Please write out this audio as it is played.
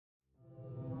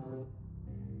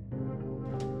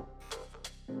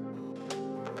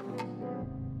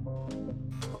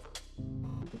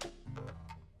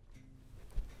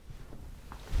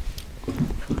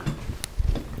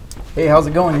Hey, how's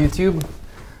it going, YouTube?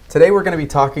 Today we're going to be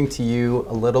talking to you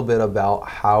a little bit about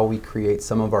how we create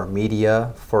some of our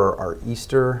media for our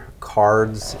Easter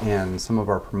cards and some of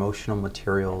our promotional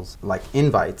materials like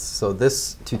invites. So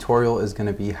this tutorial is going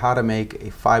to be how to make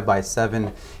a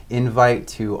 5x7 invite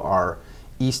to our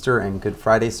Easter and Good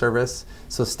Friday service.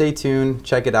 So stay tuned,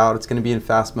 check it out. It's going to be in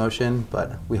fast motion,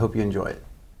 but we hope you enjoy it.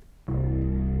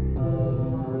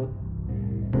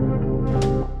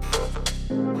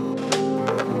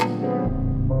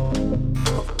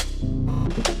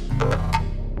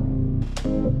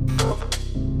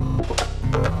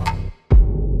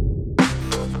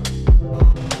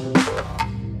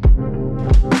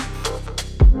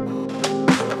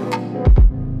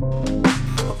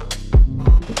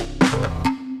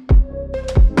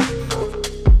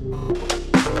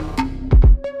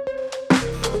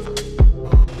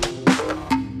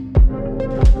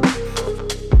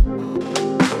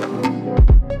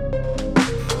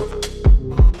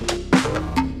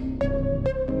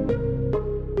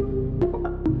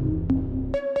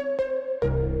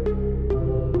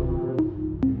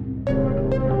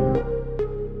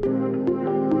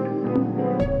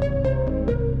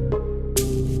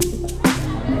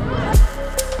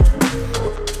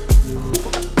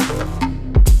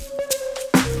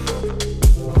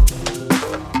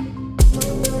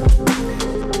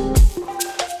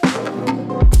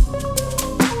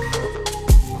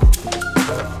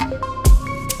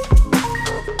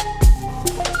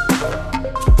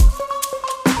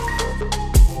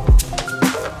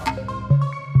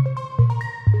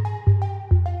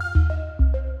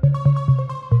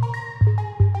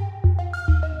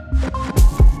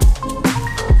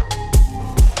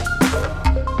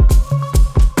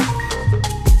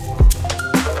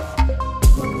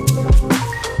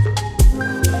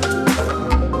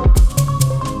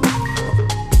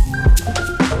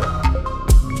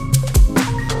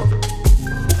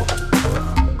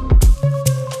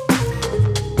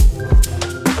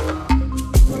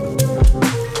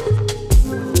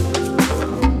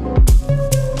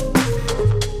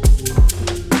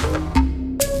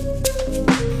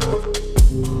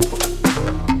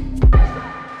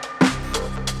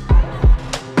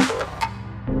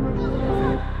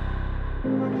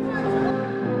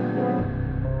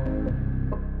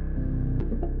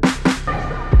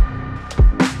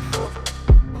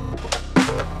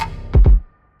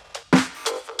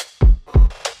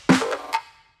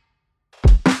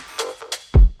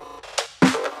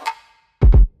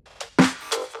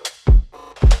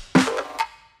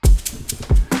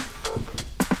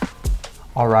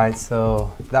 Alright,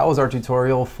 so that was our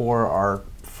tutorial for our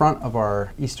front of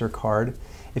our Easter card.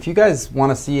 If you guys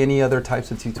want to see any other types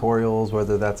of tutorials,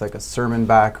 whether that's like a sermon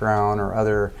background or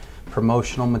other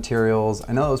promotional materials,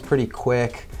 I know it was pretty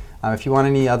quick. If you want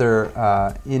any other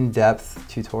in-depth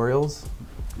tutorials,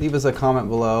 leave us a comment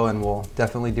below and we'll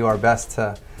definitely do our best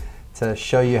to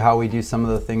show you how we do some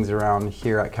of the things around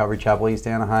here at Calvary Chapel East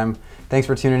Anaheim. Thanks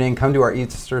for tuning in. Come to our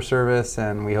Easter service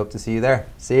and we hope to see you there.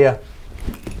 See ya.